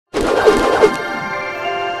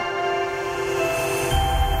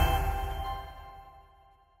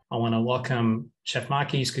I want to welcome Chef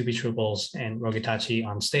Maki, Scoopy Trooples, and Rogue Itachi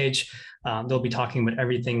on stage. They'll be talking about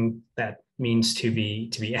everything that means to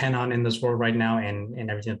be Anon in this world right now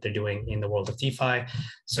and everything that they're doing in the world of DeFi.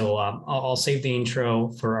 So I'll save the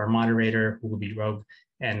intro for our moderator, who will be Rogue,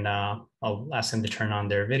 and I'll ask them to turn on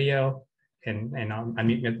their video and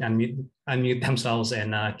unmute themselves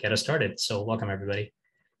and get us started. So welcome, everybody.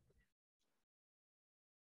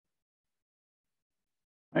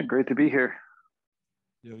 All right, great to be here.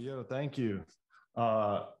 Yo, thank you.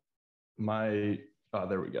 There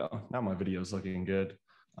we go. Now my video is looking good.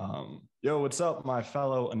 Yo, what's up, my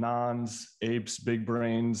fellow Anons, apes, big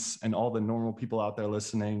brains, and all the normal people out there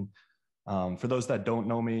listening. For those that don't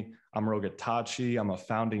know me, I'm Rogue Itachi. I'm a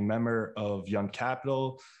founding member of Young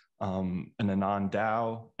Capital, an Anon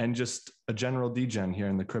DAO, and just a general degen here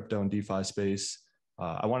in the crypto and DeFi space.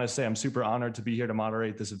 I want to say I'm super honored to be here to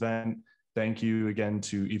moderate this event. Thank you again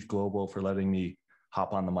to ETH Global for letting me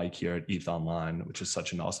hop on the mic here at ETHOnline, which is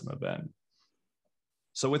such an awesome event.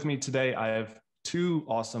 So with me today, I have two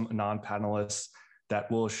awesome Anon panelists that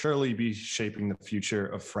will surely be shaping the future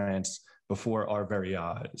of France before our very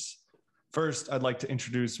eyes. First, I'd like to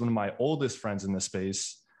introduce one of my oldest friends in this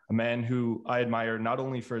space, a man who I admire not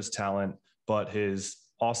only for his talent, but his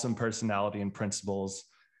awesome personality and principles.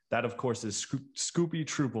 That, of course, is Scoopy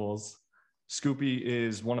Trooples. Scoopy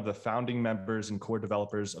is one of the founding members and core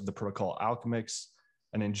developers of the protocol Alchemix,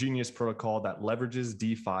 an ingenious protocol that leverages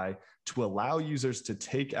DeFi to allow users to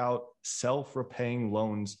take out self-repaying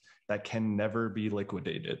loans that can never be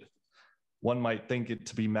liquidated. One might think it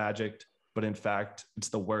to be magic, but in fact, it's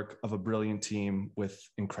the work of a brilliant team with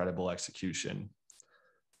incredible execution.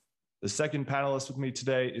 The second panelist with me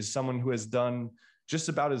today is someone who has done just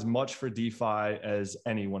about as much for DeFi as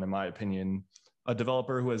anyone, in my opinion. A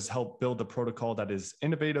developer who has helped build a protocol that is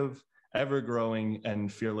innovative, ever-growing,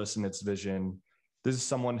 and fearless in its vision. This is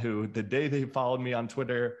someone who, the day they followed me on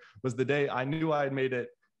Twitter was the day I knew I had made it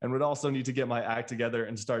and would also need to get my act together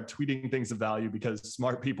and start tweeting things of value because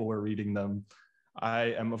smart people were reading them.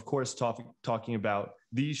 I am, of course, talking about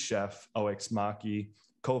the chef, OX Maki,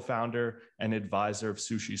 co-founder and advisor of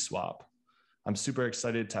Sushi Swap. I'm super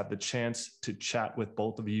excited to have the chance to chat with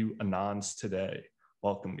both of you Anons today.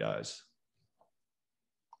 Welcome, guys.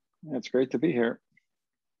 It's great to be here.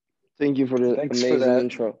 Thank you for the amazing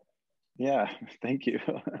intro. Yeah, thank you.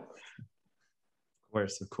 Of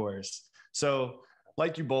course. So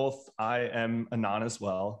like you both, I am Anon as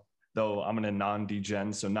well, though I'm an Anon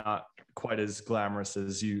degen, so not quite as glamorous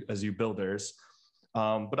as you builders.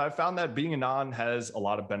 But I found that being Anon has a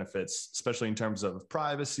lot of benefits, especially in terms of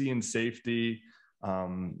privacy and safety.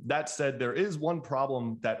 That said, there is one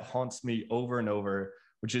problem that haunts me over and over,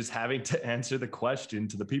 which is having to answer the question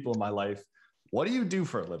to the people in my life, what do you do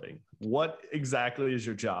for a living? What exactly is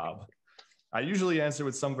your job? I usually answer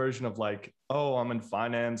with some version of like, oh, I'm in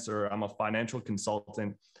finance or I'm a financial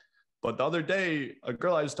consultant. But the other day, a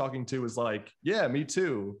girl I was talking to was like, yeah, me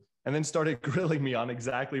too. And then started grilling me on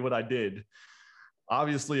exactly what I did.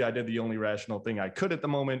 Obviously, I did the only rational thing I could at the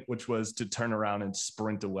moment, which was to turn around and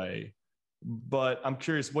sprint away. But I'm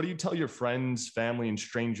curious, what do you tell your friends, family, and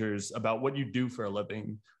strangers about what you do for a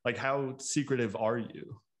living? Like, how secretive are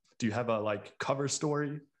you? Do you have a cover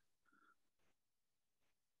story?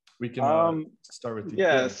 We can start with you.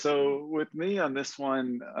 Yeah, so with me on this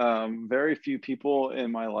one, very few people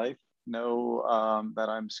in my life know that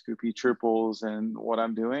I'm Scoopy Trooples and what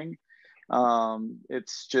I'm doing.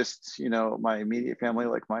 It's just, my immediate family,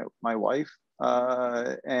 like my wife,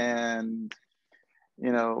 and,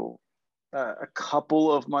 a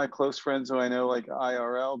couple of my close friends who I know like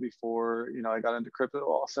IRL before, I got into crypto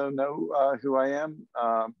also know who I am.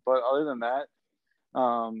 But other than that,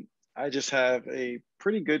 I just have a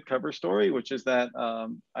pretty good cover story, which is that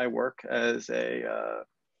I work as a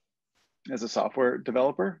software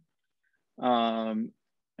developer. And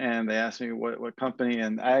they asked me what company,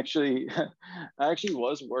 and I actually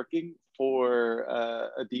was working for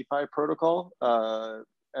a DeFi protocol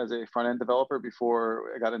as a front-end developer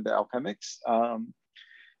before I got into Alchemix.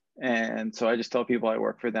 And so I just tell people I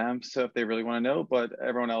work for them. So if they really want to know, but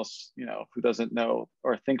everyone else, who doesn't know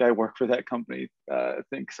or think I work for that company,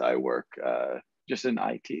 thinks I work just in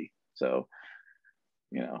IT. So,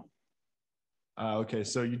 Okay,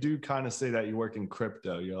 so you do kind of say that you work in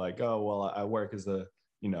crypto. You're like, oh, well, I work as I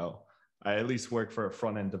at least work for a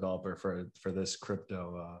front-end developer for this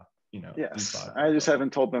crypto, Yes, DeFi. I just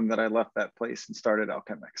haven't told them that I left that place and started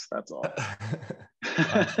Alchemix. That's all.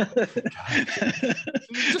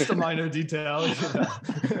 Just a minor detail.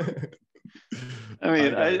 I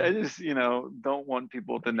mean, I just, don't want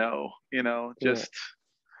people to know,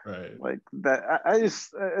 Right. Like that,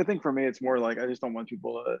 I think for me, it's more like I just don't want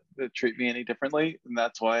people to treat me any differently, and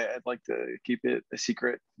that's why I'd like to keep it a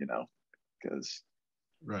secret, because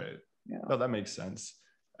right. No, that makes sense.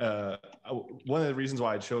 One of the reasons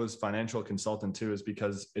why I chose financial consultant too is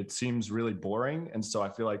because it seems really boring, and so I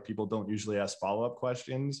feel like people don't usually ask follow-up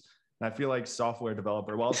questions. And I feel like software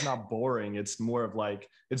developer, while it's not boring, it's more of like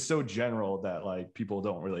it's so general that like people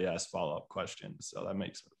don't really ask follow-up questions. So that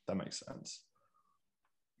makes sense.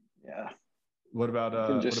 Yeah. What about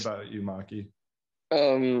you, Maki?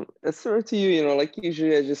 It's sort to you, like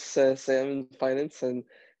usually I just say I'm in finance, and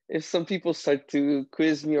if some people start to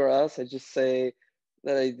quiz me or ask, I just say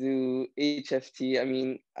that I do HFT. I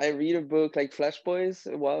mean, I read a book like Flash Boys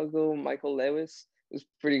a while ago, Michael Lewis. It was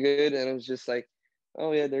pretty good, and I was just like,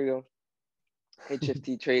 oh yeah, there you go,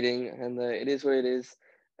 HFT trading, and it is what it is.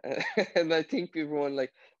 And I think everyone,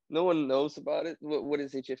 like, no one knows about it. What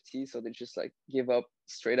is HFT? So they just like give up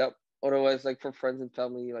straight up. Otherwise, like for friends and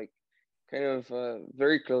family, like kind of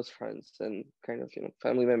very close friends and kind of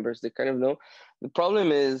family members, they kind of know. The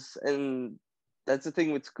problem is, and that's the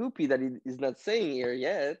thing with Scoopy that he is not saying here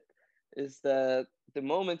yet, is that the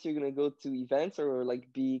moment you're gonna go to events or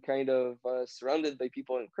like be kind of surrounded by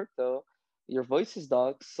people in crypto, your voice is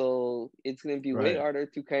doxed, so it's gonna be way harder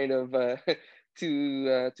to kind of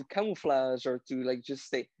to camouflage or to like just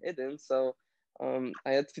stay hidden. So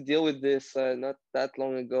I had to deal with this not that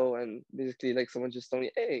long ago, and basically like someone just told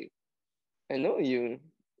me, "Hey, I know you.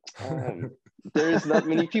 There's not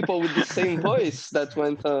many people with the same voice that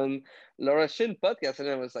went on Laura Shin podcast," and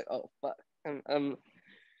I was like, "Oh fuck, I'm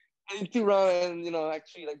I need to run." And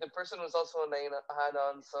actually, like the person was also on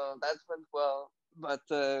Anon, so that went well. But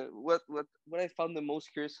what I found the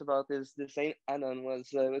most curious about is the same Anon was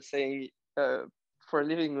saying for a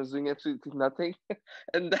living was doing absolutely nothing,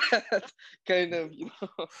 and that kind of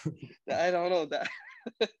I don't know that.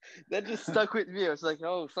 That just stuck with me. I was like,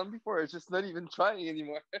 oh, some people are just not even trying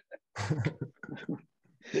anymore.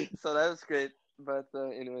 So that was great. But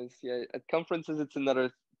anyways, yeah, at conferences, it's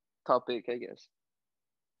another topic, I guess.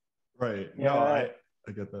 Right. Yeah. No,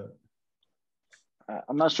 I get that.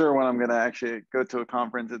 I'm not sure when I'm going to actually go to a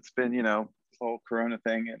conference. It's been, this whole Corona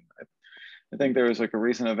thing. And I think there was like a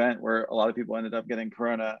recent event where a lot of people ended up getting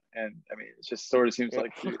Corona. And I mean, it just sort of seems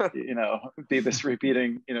like, be this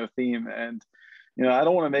repeating, theme. And, I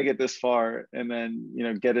don't want to make it this far and then,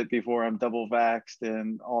 get it before I'm double vaxxed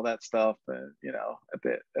and all that stuff, and,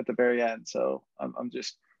 at the very end. So I'm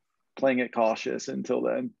just playing it cautious until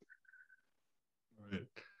then. Right.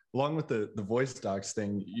 Along with the voice docs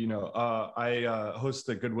thing, I host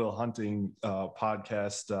the Goodwill Hunting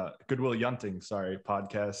podcast, Goodwill Yunting,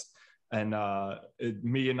 podcast. And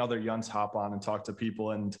me and other Yunts hop on and talk to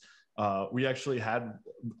people. And we actually had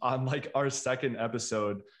on like our second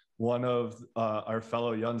episode, one of our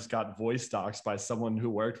fellow Yunts got voice doxed by someone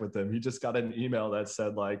who worked with him. He just got an email that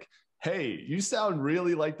said like, "Hey, you sound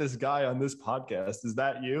really like this guy on this podcast. Is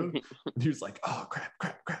that you?" And he was like, "Oh,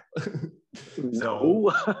 crap."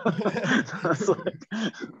 No.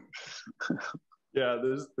 Yeah,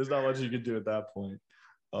 there's not much you can do at that point.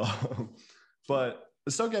 But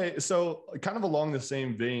it's okay. So kind of along the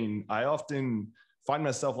same vein, I often find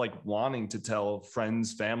myself like wanting to tell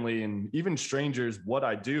friends, family, and even strangers what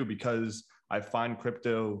I do because I find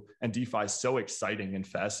crypto and DeFi so exciting and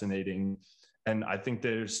fascinating. And I think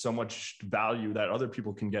there's so much value that other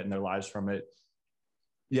people can get in their lives from it.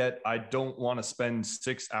 Yet I don't want to spend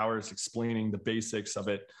 6 hours explaining the basics of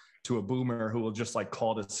it to a boomer who will just like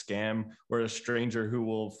call it a scam, or a stranger who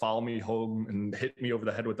will follow me home and hit me over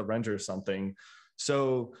the head with a wrench or something.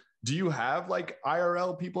 So do you have like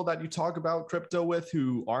IRL people that you talk about crypto with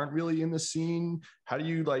who aren't really in the scene? How do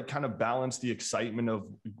you like kind of balance the excitement of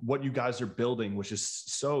what you guys are building, which is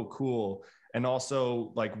so cool, and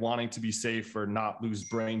also like wanting to be safe or not lose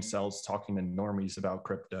brain cells talking to normies about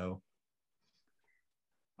crypto?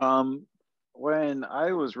 When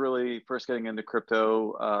I was really first getting into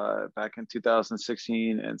crypto back in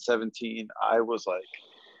 2016 and 17, I was like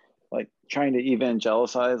trying to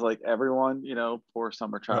evangelize like everyone, poor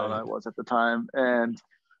summer child I was at the time. And,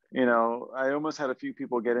 I almost had a few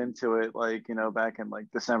people get into it, like, back in like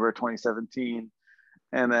December 2017.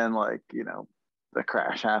 And then like, the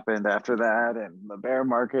crash happened after that, and the bear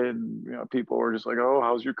market, and people were just like, "Oh,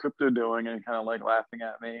 how's your crypto doing?" and kind of like laughing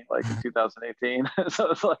at me like in 2018.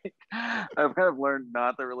 So it's like I've kind of learned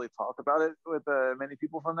not to really talk about it with many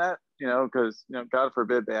people from that, because God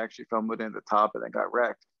forbid they actually fumbled in the top and then got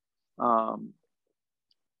wrecked.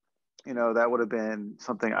 That would have been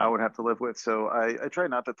something I would have to live with. So I try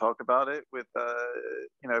not to talk about it with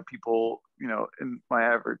people in my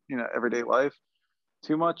average everyday life.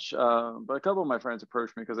 too much. But a couple of my friends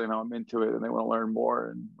approached me because they know I'm into it and they want to learn more.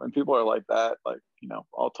 And when people are like that, like, you know,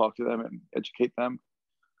 I'll talk to them and educate them.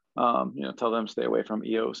 You know, tell them stay away from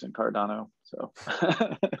EOS and Cardano. So,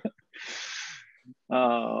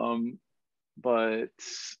 but,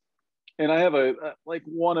 and I have like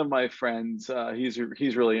one of my friends, he's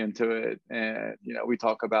really into it, and you know, we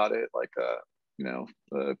talk about it like you know,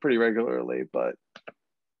 pretty regularly. But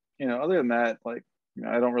you know, other than that, like, you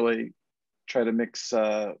know, I don't really try to mix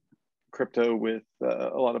crypto with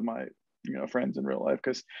a lot of my, you know, friends in real life,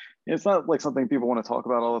 because it's not like something people want to talk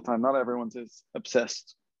about all the time. Not everyone's as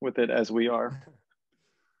obsessed with it as we are.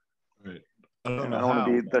 Right. I don't want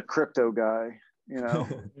to be the crypto guy, you know.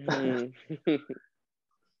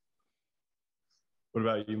 What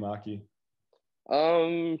about you, Maki?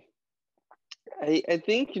 I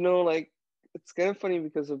think, you know, like, it's kind of funny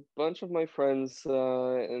because a bunch of my friends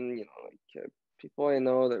and, you know, like people I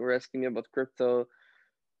know that were asking me about crypto,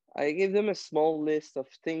 I gave them a small list of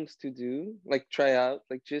things to do, like try out,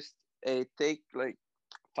 like just take like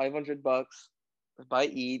 $500, buy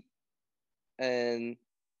ETH, and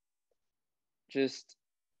just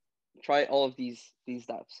try all of these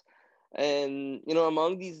dApps. And you know,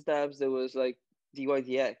 among these dApps there was like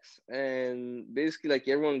DYDX, and basically like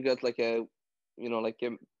everyone got like a, you know, like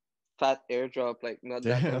a fat airdrop like not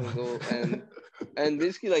that long ago. And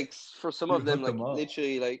basically like for some of them, like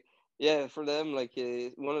literally like, yeah, for them like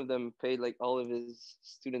one of them paid like all of his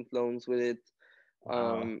student loans with it.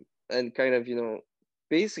 Wow. And kind of, you know,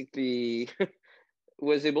 basically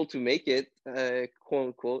was able to make it, quote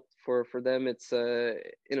unquote. For them it's you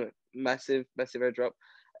know, massive airdrop.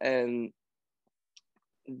 And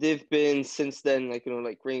they've been since then, like, you know,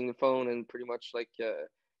 like ringing the phone and pretty much like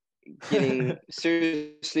getting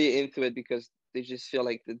seriously into it, because they just feel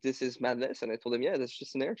like that this is madness. And I told them, yeah, that's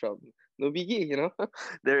just an airdrop, no biggie, you know.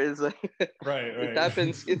 There is like right. it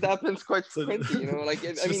happens quite frequently, you know, like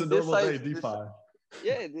it's I just mean, a this normal size, day DeFi.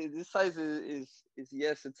 yeah, this size is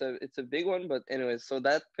yes, it's a big one. But anyways, so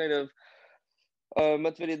that kind of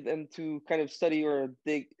motivated them to kind of study or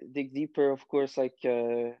dig deeper. Of course, like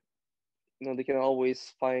you know, they can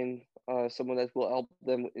always find someone that will help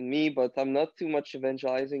them in me, but I'm not too much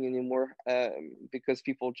evangelizing anymore, because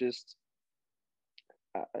people just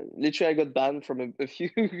literally, I got banned from a few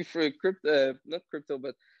for crypto, not crypto,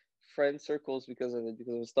 but friend circles because of it,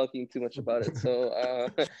 because I was talking too much about it. So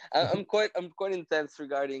I'm quite intense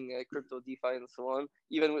regarding crypto, DeFi, and so on,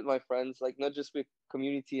 even with my friends, like not just with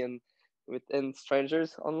community and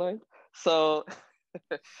strangers online. So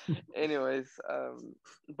anyways,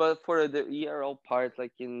 but for the ERL part,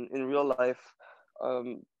 like in real life,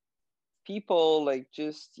 um, people like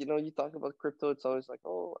just, you know, you talk about crypto, it's always like,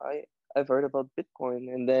 oh, I've heard about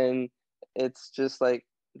Bitcoin, and then it's just like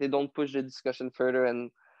they don't push the discussion further.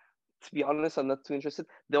 And to be honest, I'm not too interested.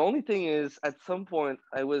 The only thing is, at some point,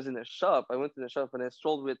 I was in a shop. I went to the shop and I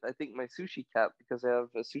strolled with, I think, my sushi cap, because I have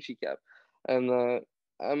a sushi cap, and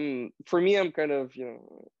for me, I'm kind of, you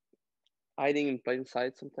know, hiding in plain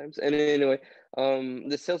sight sometimes. And anyway,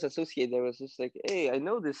 the sales associate there was just like, hey, I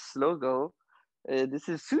know this logo. This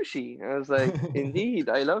is sushi. I was like, indeed,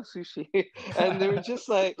 I love sushi. And they were just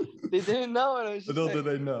like, they didn't know. And I was just Little like, did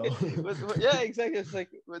they know. yeah, exactly. It's like,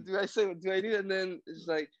 what do I say? What do I do? And then it's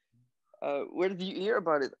like, where did you hear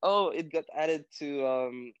about it? Oh, it got added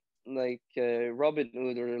to like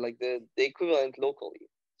Robinhood, or like the equivalent locally,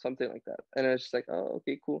 something like that. And I was just like, oh,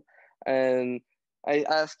 okay, cool. And I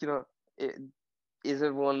asked, you know, is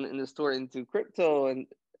everyone in the store into crypto? And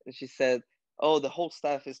she said, oh, the whole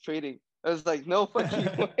staff is trading. I was like, no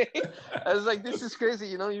fucking way. I was like, this is crazy.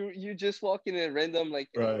 You know, you just walk in a random, like,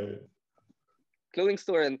 you know, clothing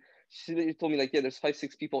store, and she told me like, yeah, there's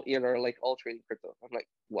 5-6 people here that are like all trading crypto. I'm like,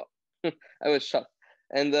 wow. I was shocked.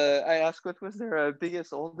 And I asked what was their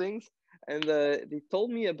biggest holdings, and they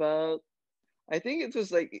told me about, I think it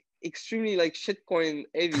was like extremely like shitcoin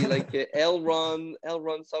heavy, like Elron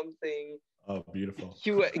something. Oh, beautiful.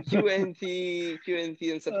 QNT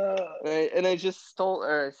and stuff. And I just told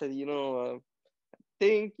her, I said, you know,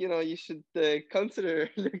 think, you know, you should consider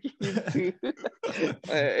looking into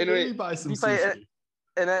anyway, maybe buy some sushi.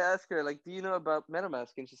 And I asked her, like, do you know about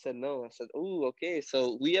MetaMask? And she said no. I said, oh, okay.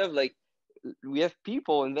 So we have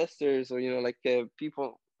people, investors, or, you know, like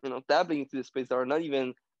people, you know, dabbling into the space that are not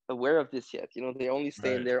even aware of this yet. You know, they only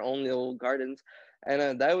stay in their own little gardens.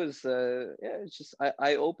 And that was yeah, it's just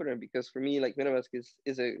eye opener, because for me, like, MetaMask is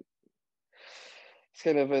it's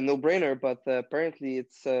kind of a no-brainer, but apparently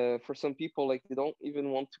it's for some people, like, they don't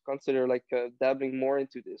even want to consider like dabbling more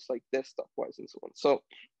into this, like desktop wise and so on. So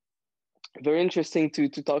very interesting to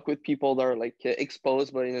talk with people that are like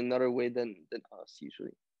exposed, but in another way than us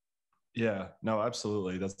usually. Yeah, no,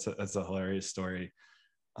 absolutely. That's a hilarious story.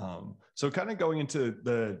 So kind of going into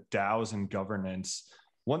the DAOs and governance,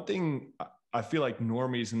 one thing I feel like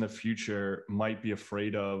normies in the future might be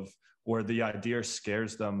afraid of, or the idea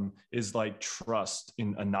scares them, is like trust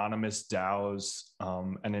in anonymous DAOs,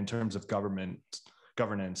 and in terms of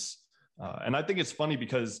governance. And I think it's funny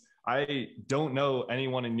because I don't know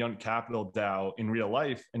anyone in Young Capital DAO in real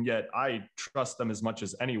life, and yet I trust them as much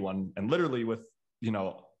as anyone, and literally with, you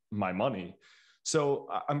know, my money. So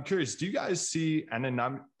I'm curious, do you guys see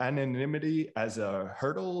anonymity as a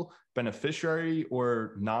hurdle, beneficiary,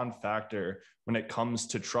 or non-factor when it comes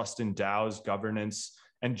to trust in DAOs, governance,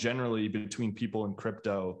 and generally between people in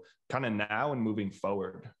crypto, kind of now and moving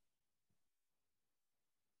forward?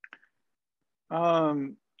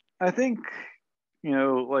 I think, you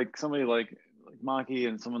know, like somebody like Maki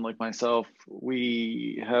and someone like myself,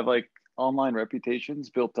 we have like online reputations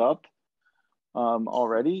built up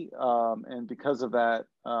already. And because of that,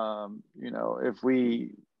 you know, if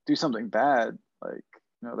we do something bad, like,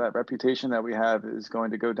 you know, that reputation that we have is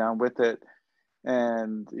going to go down with it.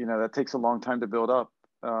 And, you know, that takes a long time to build up,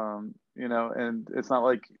 you know, and it's not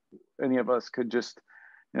like any of us could just,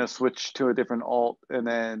 you know, switch to a different alt and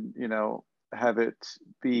then, you know, have it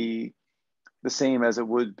be the same as it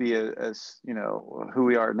would be as, you know, who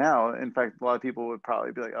we are now. In fact, a lot of people would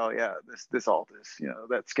probably be like, oh yeah, this alt is, you know,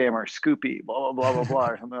 that scammer Scoopy, blah blah blah blah blah,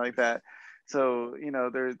 or something like that. So, you know,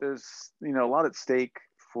 there's, you know, a lot at stake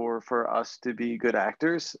for us to be good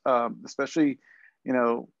actors, especially, you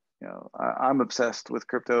know, I'm obsessed with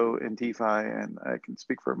crypto and DeFi, and I can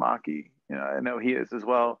speak for Maki. You know, I know he is as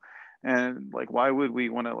well. And like, why would we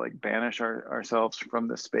want to like banish ourselves from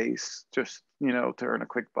the space just, you know, to earn a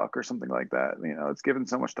quick buck or something like that? You know, it's given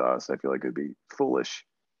so much to us. I feel like it'd be foolish,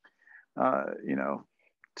 you know,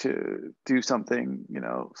 to do something, you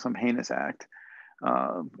know, some heinous act,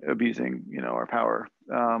 abusing, you know, our power.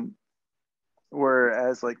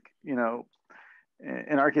 Whereas like, you know,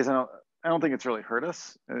 in our case, I don't think it's really hurt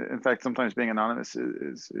us. In fact, sometimes being anonymous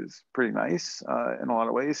is pretty nice in a lot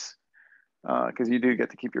of ways, because you do get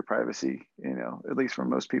to keep your privacy, you know, at least for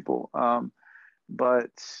most people.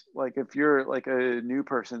 But like if you're like a new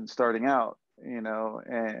person starting out, you know,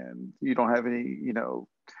 and you don't have any, you know,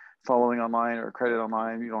 following online or credit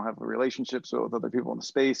online, you don't have relationships with other people in the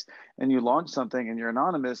space, and you launch something and you're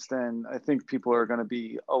anonymous, then I think people are going to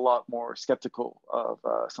be a lot more skeptical of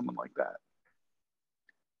someone like that.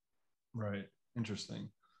 Right. Interesting.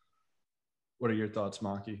 What are your thoughts,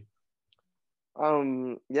 Maki?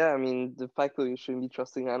 Yeah, I mean, the fact that you shouldn't be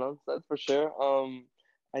trusting Anons, that's for sure.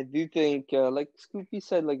 I do think, like Scoopy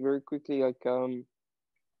said, like very quickly, like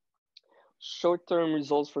short-term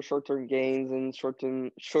results for short-term gains and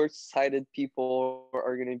short-sighted people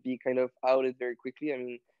are going to be kind of outed very quickly. I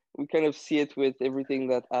mean, we kind of see it with everything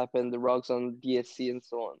that happened, the rocks on BSC and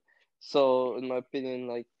so on. So in my opinion,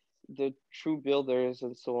 like the true builders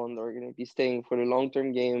and so on are going to be staying for the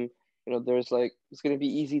long-term game. You know, there's like, it's going to be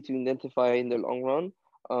easy to identify in the long run.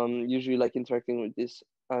 Usually like interacting with this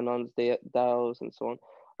Anon DAOs and so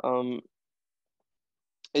on.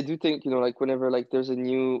 I do think, you know, like whenever like there's a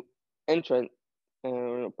new entrant,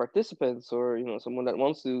 participants, or you know, someone that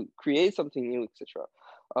wants to create something new, etc.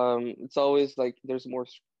 It's always like there's more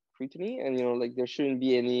scrutiny, and you know, like there shouldn't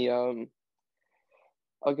be any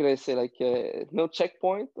how can I say, like no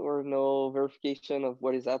checkpoint or no verification of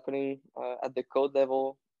what is happening at the code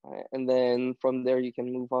level, and then from there you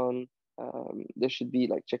can move on. There should be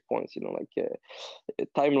like checkpoints, you know, like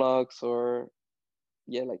time locks, or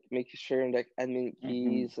yeah, like making sure like admin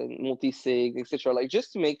keys and multi-sig, etc. Like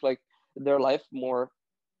just to make like their life more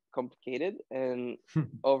complicated and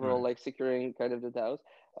overall Right. like securing kind of the DAOs,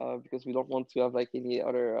 because we don't want to have like any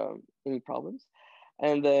other any problems.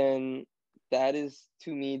 And then that is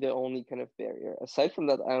to me the only kind of barrier. Aside from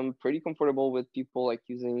that, I'm pretty comfortable with people like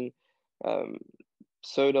using um,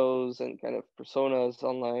 pseudos and kind of personas,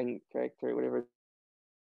 online character, whatever.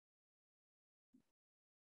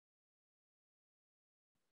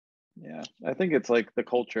 Yeah, I think it's like the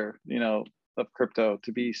culture, you know, of crypto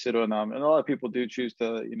to be pseudonym, and a lot of people do choose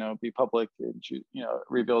to, you know, be public and choose, you know,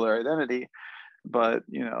 reveal their identity. But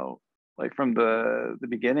you know, like from the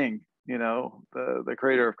beginning, you know, the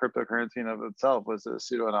creator of cryptocurrency in of itself was a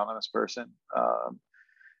pseudo anonymous person,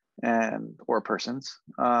 and or persons.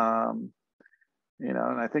 You know,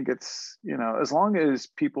 and I think it's, you know, as long as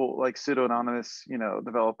people like pseudo anonymous, you know,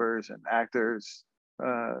 developers and actors,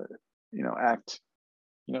 you know, act,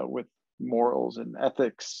 you know, with morals and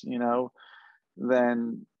ethics, you know,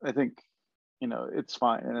 then I think, you know, it's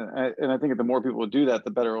fine. And I think the more people do that,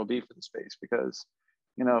 the better it'll be for the space, because,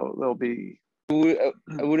 you know, there'll be.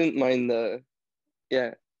 I wouldn't mind the,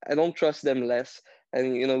 yeah. I don't trust them less.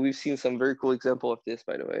 And we've seen some very cool example of this,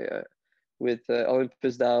 by the way, with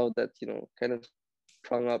Olympus DAO that kind of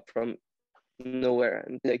sprung up from nowhere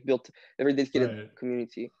and like built a very dedicated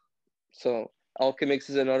community. So Alchemix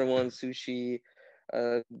is another one. Sushi.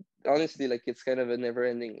 Honestly, like it's kind of a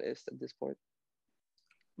never-ending list at this point.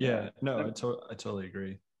 Yeah, no, I totally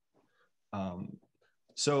agree.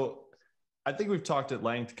 So I think we've talked at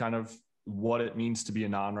length kind of what it means to be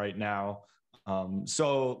Anon right now.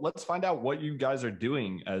 So let's find out what you guys are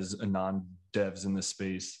doing as Anon devs in this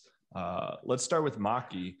space. Let's start with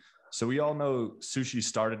Maki. So we all know Sushi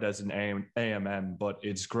started as an AMM, but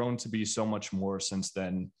it's grown to be so much more since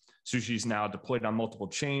then. Sushi's now deployed on multiple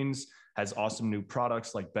chains, has awesome new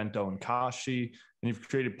products like Bento and Kashi, and you've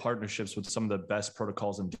created partnerships with some of the best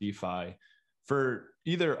protocols in DeFi. For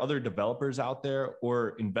either other developers out there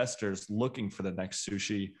or investors looking for the next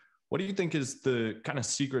Sushi, what do you think is the kind of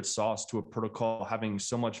secret sauce to a protocol having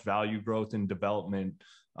so much value growth and development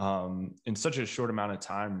in such a short amount of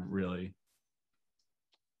time, really?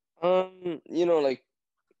 Like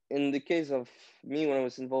in the case of me, when I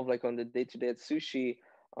was involved like on the day-to-day at Sushi,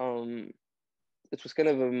 it was kind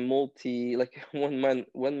of a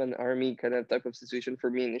one-man army kind of type of situation for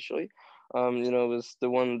me initially. It was the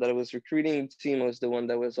one that I was recruiting team. I was the one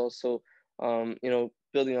that was also,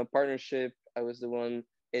 building a partnership. I was the one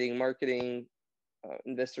heading marketing,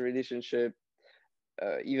 investor relationship,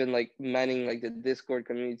 even like manning like the Discord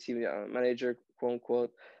community manager, quote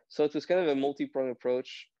unquote. So it was kind of a multi-pronged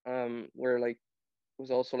approach, where like it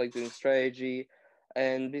was also like doing strategy,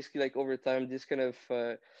 and basically like over time this kind of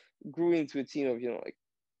grew into a team of like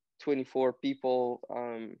 24 people,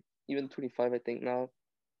 even 25 I think now,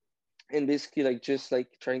 and basically like just like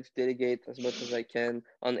trying to delegate as much as I can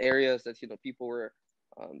on areas that people were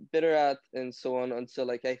better at and so on, until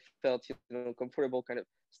like I felt comfortable kind of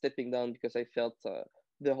stepping down, because I felt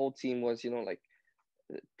the whole team was like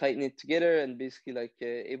tight knit together and basically like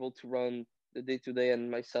able to run the day to day,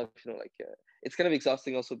 and myself it's kind of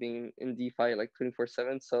exhausting also being in DeFi like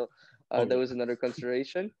 24/7. So that was another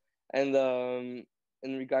consideration. And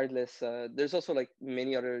regardless, there's also like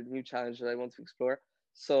many other new challenges that I want to explore.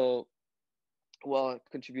 So while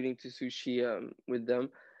contributing to Sushi with them,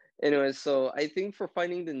 anyway, so I think for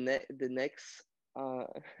finding the next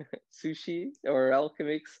Sushi or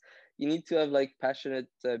Alchemix, you need to have like passionate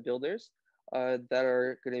builders that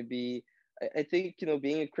are going to be, I think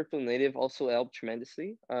being a crypto native also helped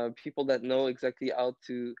tremendously. People that know exactly how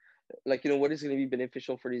to like what is going to be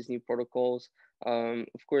beneficial for these new protocols.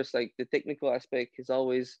 Of course, like the technical aspect is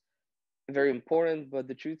always very important, but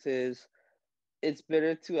the truth is it's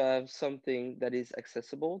better to have something that is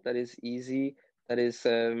accessible, that is easy, that is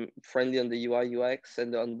friendly on the UI UX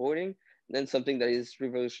and the onboarding, than something that is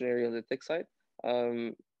revolutionary on the tech side.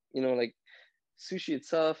 Like Sushi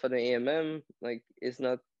itself and the AMM like is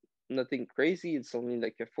nothing crazy. It's only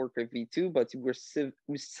like a fork of V2, but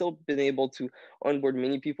we've still been able to onboard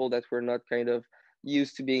many people that were not kind of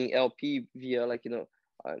used to being LP via like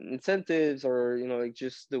incentives, or like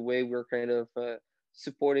just the way we're kind of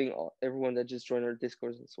supporting everyone that just joined our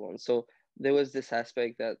discourse and so on. So there was this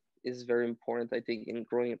aspect that is very important, I think, in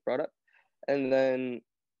growing a product. And then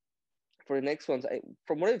for the next ones,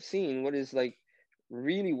 from what I've seen, what is like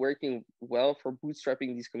really working well for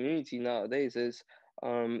bootstrapping these community nowadays is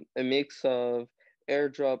a mix of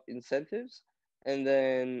airdrop incentives, and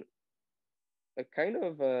then a kind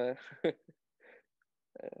of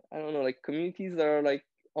I don't know, like communities that are like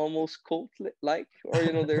almost cult like,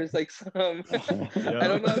 or there's like some I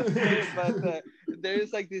don't know how to say it, but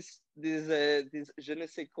there's like this je ne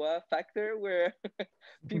sais quoi factor where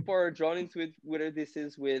people are drawn into it, whether this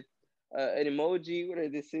is with an emoji, whether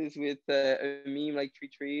this is with a meme like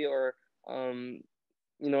tree, or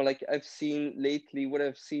like I've seen lately, what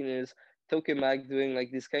I've seen is Tokemag doing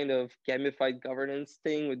like this kind of gamified governance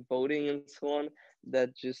thing with voting and so on,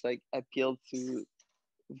 that just like appealed to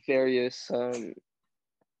various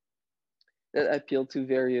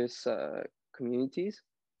communities.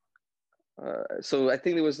 So I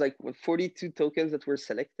think there was like 42 tokens that were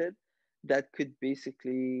selected that could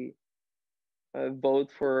basically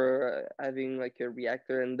vote for having like a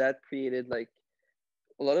reactor, and that created like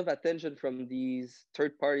a lot of attention from these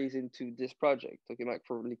third parties into this project, talking about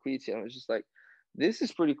for liquidity. And I was just like, this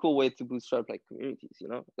is pretty cool way to bootstrap like communities,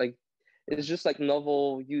 like it's just like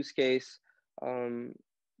novel use case to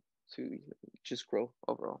just grow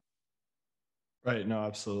overall. Right. No,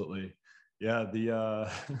 absolutely. Yeah. The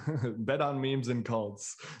bet on memes and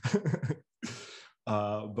cults.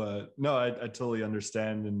 But no, I totally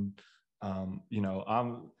understand. And,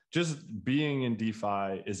 I'm just being in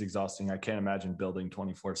DeFi is exhausting. I can't imagine building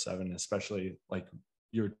 24/7, especially like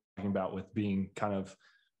you're talking about with being kind of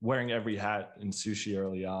wearing every hat in sushi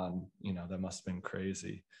early on, you know, that must have been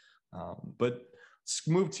crazy. But let's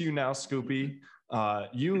move to you now, Scoopy.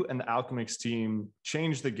 You and the Alchemix team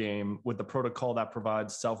changed the game with the protocol that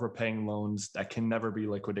provides self-repaying loans that can never be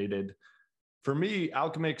liquidated. For me,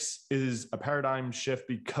 Alchemix is a paradigm shift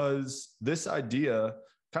because this idea,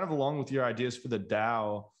 kind of along with your ideas for the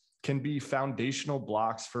DAO, can be foundational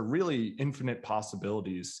blocks for really infinite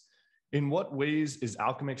possibilities. In what ways is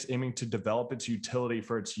Alchemix aiming to develop its utility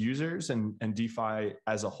for its users and DeFi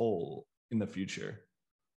as a whole in the future?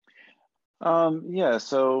 Yeah,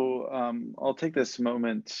 so I'll take this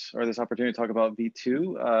moment or this opportunity to talk about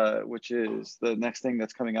V2, which is the next thing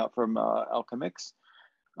that's coming out from Alchemix.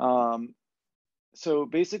 So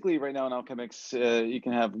basically right now in Alchemix, you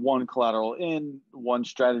can have one collateral in, one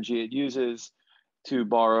strategy it uses to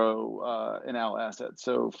borrow an AL asset.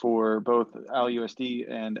 So for both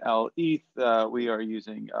ALUSD and ALETH, we are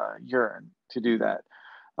using Yearn to do that.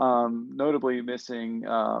 Notably missing,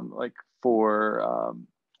 like for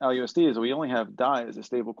ALUSD, is we only have DAI as a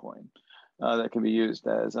stablecoin that can be used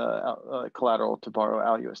as a collateral to borrow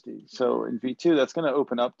ALUSD. So in V2, that's going to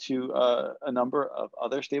open up to a number of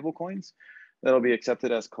other stablecoins that'll be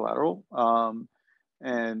accepted as collateral.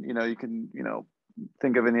 And, you know, you can, you know,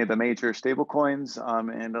 think of any of the major stablecoins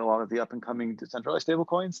and a lot of the up and coming decentralized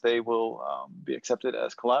stablecoins, they will be accepted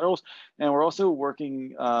as collaterals. And we're also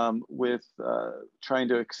working with trying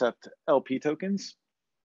to accept LP tokens,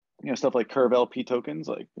 you know, stuff like Curve LP tokens,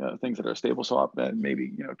 like things that are stable swap and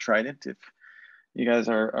maybe, you know, Trident if you guys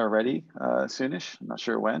are ready soonish. I'm not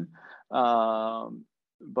sure when.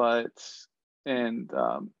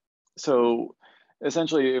 So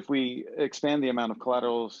essentially, if we expand the amount of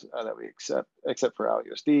collaterals that we accept for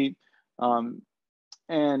ALUSD,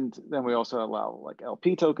 and then we also allow like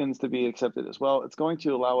LP tokens to be accepted as well, it's going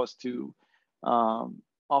to allow us to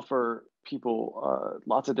offer people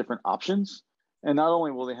lots of different options. And not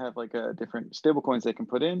only will they have like different stablecoins they can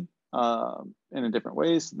put in different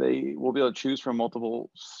ways, they will be able to choose from multiple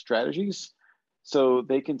strategies. So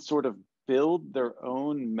they can sort of build their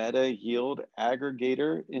own meta yield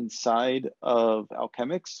aggregator inside of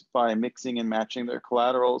Alchemix by mixing and matching their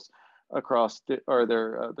collaterals across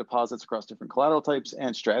their deposits across different collateral types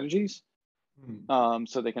and strategies.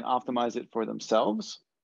 So they can optimize it for themselves,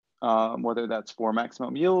 whether that's for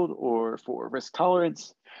maximum yield or for risk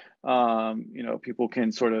tolerance. You know, people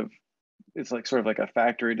can sort of like a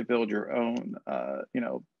factory to build your own, you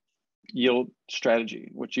know, yield strategy,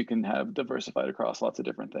 which you can have diversified across lots of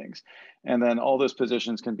different things. And then all those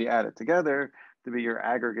positions can be added together to be your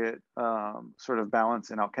aggregate sort of balance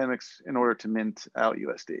in Alchemix in order to mint out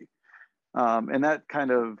USD. And that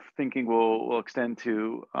kind of thinking will extend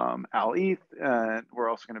to ALETH, and we're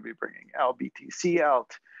also going to be bringing ALBTC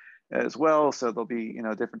out as well. So there'll be, you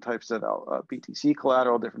know, different types of BTC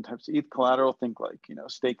collateral, different types of ETH collateral. Think like, you know,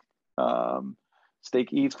 stake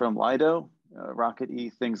ETH from Lido, Rocket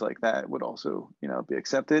ETH, things like that would also, you know, be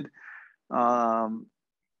accepted. And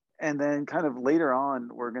then kind of later on,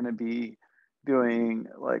 we're going to be doing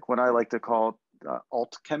like what I like to call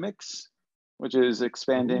Altchemics, which is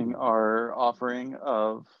expanding our offering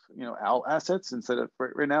of, you know, AL assets. Instead of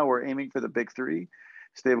right now, we're aiming for the big three: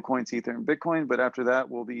 stablecoins, Ether, and Bitcoin. But after that,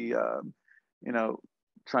 we'll be, you know,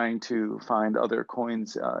 trying to find other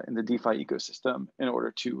coins in the DeFi ecosystem in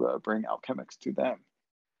order to bring Alchemix to them.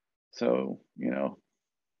 So, you know,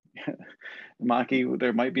 Maki,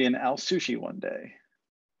 there might be an Al Sushi one day.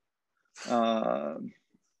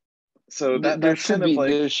 So there should be,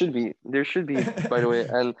 like... there should be, by the way,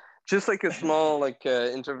 and just like a small like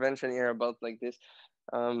intervention here about like this,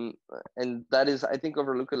 and that is, I think,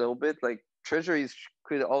 overlooked a little bit. Like treasuries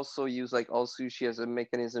could also use like All Sushi as a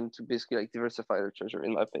mechanism to basically like diversify their treasury,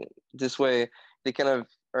 in my opinion. This way, they kind of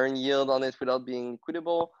earn yield on it without being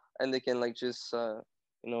liquidable, and they can like just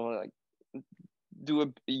you know, like do a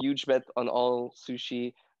huge bet on All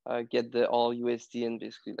Sushi, get the All USD, and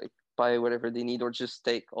basically like buy whatever they need or just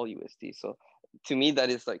stake All USD. So to me,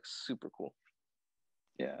 that is like super cool.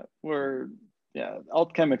 Yeah,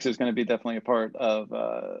 Alchemix is going to be definitely a part of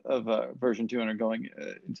version 200 going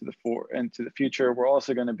into the future. We're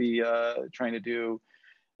also going to be trying to do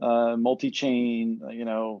multi-chain, you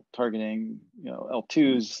know, targeting, you know,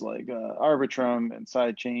 L2s like Arbitrum and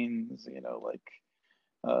side chains, you know, like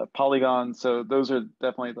Polygon. So those are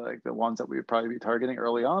definitely like the ones that we would probably be targeting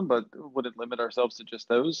early on, but wouldn't limit ourselves to just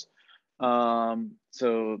those.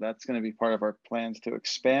 So that's going to be part of our plans to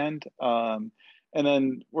expand. And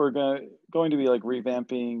then we're going to be like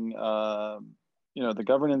revamping, you know, the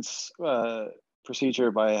governance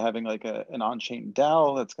procedure by having like an on-chain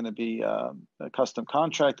DAO that's going to be a custom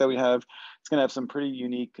contract that we have. It's going to have some pretty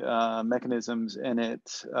unique mechanisms in it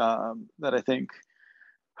that I think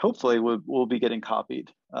hopefully will be getting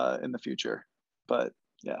copied in the future. But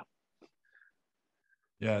yeah.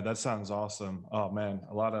 Yeah, that sounds awesome. Oh man,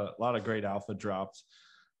 a lot of great alpha drops.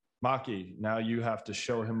 Maki, now you have to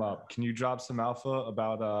show him up. Can you drop some alpha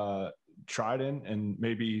about Trident and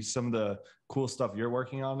maybe some of the cool stuff you're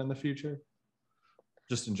working on in the future,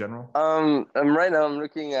 just in general? Right now I'm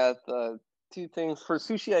looking at two things. For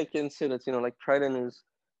sushi, I can say that, you know, like Trident is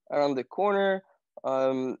around the corner.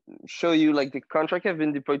 Show you like the contract have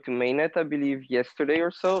been deployed to mainnet, I believe yesterday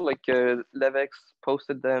or so. Like Levex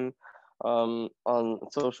posted them on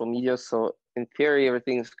social media. So in theory,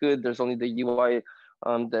 everything is good. There's only the UI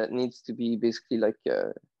that needs to be basically like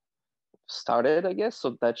started, I guess.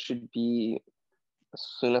 So that should be as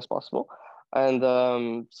soon as possible. And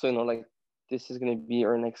so, you know, like this is going to be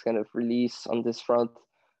our next kind of release on this front.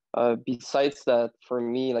 Besides that, for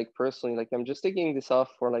me, like personally, like I'm just taking this off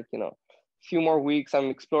for like, you know, a few more weeks. I'm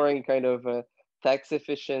exploring kind of tax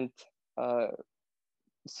efficient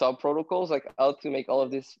sub protocols, like how to make all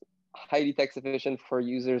of this highly tax efficient for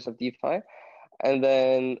users of DeFi, and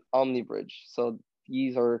then OmniBridge. So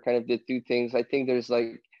these are kind of the two things. I think there's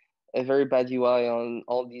like a very bad UI on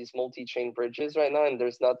all these multi-chain bridges right now, and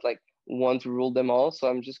there's not like one to rule them all. So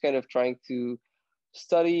I'm just kind of trying to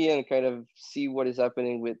study and kind of see what is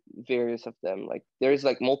happening with various of them. Like there's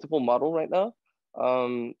like multiple model right now.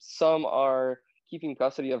 Some are keeping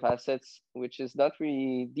custody of assets, which is not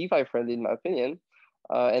really DeFi friendly in my opinion,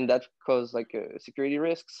 and that causes like a security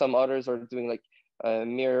risk. Some others are doing like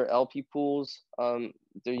mirror LP pools.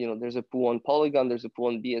 There, you know, there's a pool on Polygon, there's a pool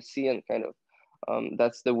on BSC, and kind of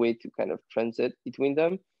that's the way to kind of transit between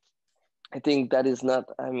them. I think that is not,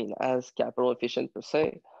 I mean, as capital efficient per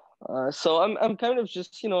se. So I'm kind of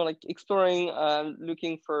just, you know, like exploring,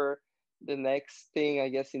 looking for the next thing, I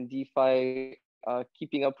guess, in DeFi,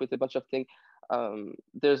 keeping up with a bunch of things.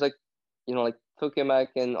 There's like, you know, like Tokamak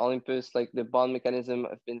and Olympus, like the bond mechanism,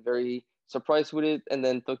 I've been very surprised with it. And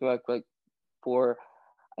then Tokamak, like for,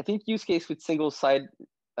 I think use case with single side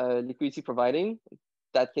liquidity providing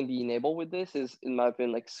that can be enabled with this is, in my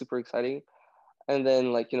opinion, like super exciting. And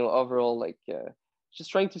then like, you know, overall, like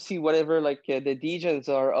just trying to see whatever like the degens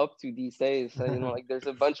are up to these days. You know, like there's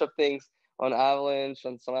a bunch of things on Avalanche,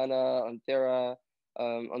 on Solana, on Terra,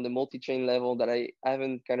 on the multi-chain level that I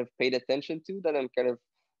haven't kind of paid attention to, that I'm kind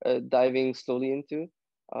of diving slowly into.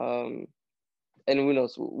 And who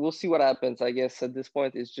knows, we'll see what happens. I guess at this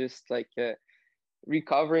point it's just like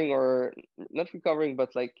recovering, or not recovering,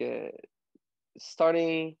 but like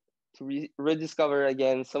starting to rediscover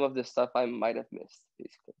again some of the stuff I might have missed,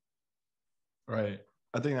 basically. Right.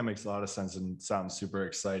 I think that makes a lot of sense and sounds super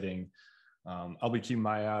exciting. I'll be keeping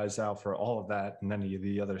my eyes out for all of that and any of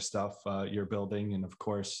the other stuff you're building. And of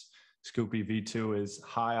course, Scoopy V2 is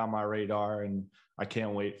high on my radar, and I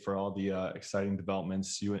can't wait for all the exciting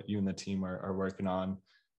developments you and the team are working on.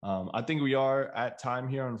 I think we are at time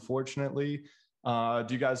here, unfortunately. Do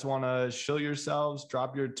you guys want to show yourselves,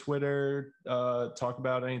 drop your Twitter, talk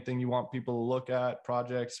about anything you want people to look at,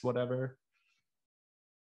 projects, whatever?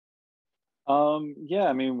 Yeah,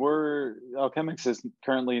 I mean, Alchemix is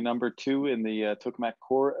currently #2 in the Tokamak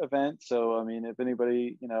Core event. So, I mean, if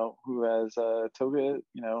anybody, you know, who has Toga,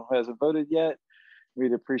 you know, who hasn't voted yet,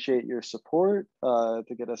 we'd appreciate your support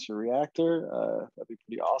to get us a reactor. That'd be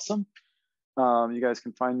pretty awesome. You guys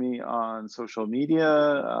can find me on social media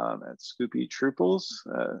at Scoopy Trooples,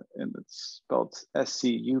 and it's spelled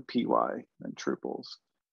SCUPY and Trooples.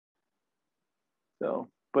 So,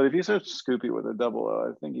 but if you search Scoopy with a double O,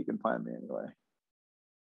 I think you can find me anyway.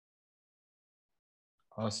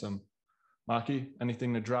 Awesome. Maki,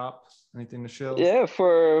 anything to drop? Anything to show? Yeah,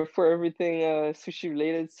 for everything sushi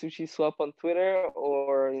related, Sushi Swap on Twitter,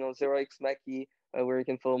 or, you know, 0xMaki, where you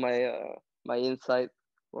can follow my my insight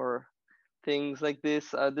or things like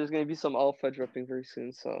this. There's going to be some alpha dropping very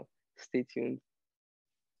soon, so stay tuned.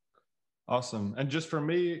 Awesome. And just for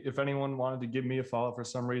me, if anyone wanted to give me a follow for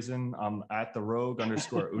some reason, I'm at the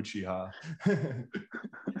rogue_Uchiha.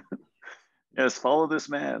 Yes, follow this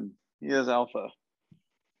man. He is alpha.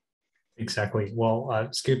 Exactly. Well,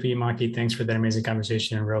 Scoopy, Maki, thanks for that amazing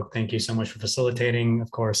conversation. And Rogue, thank you so much for facilitating.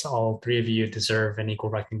 Of course, all three of you deserve an equal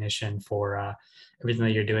recognition for everything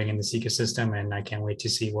that you're doing in this ecosystem. And I can't wait to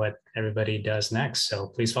see what everybody does next. So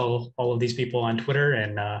please follow all of these people on Twitter,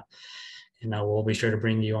 and we'll be sure to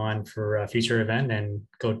bring you on for a future event and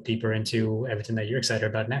go deeper into everything that you're excited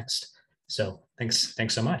about next. So thanks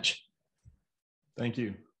so much. Thank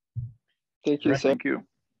you. Thank you, sir. Thank you.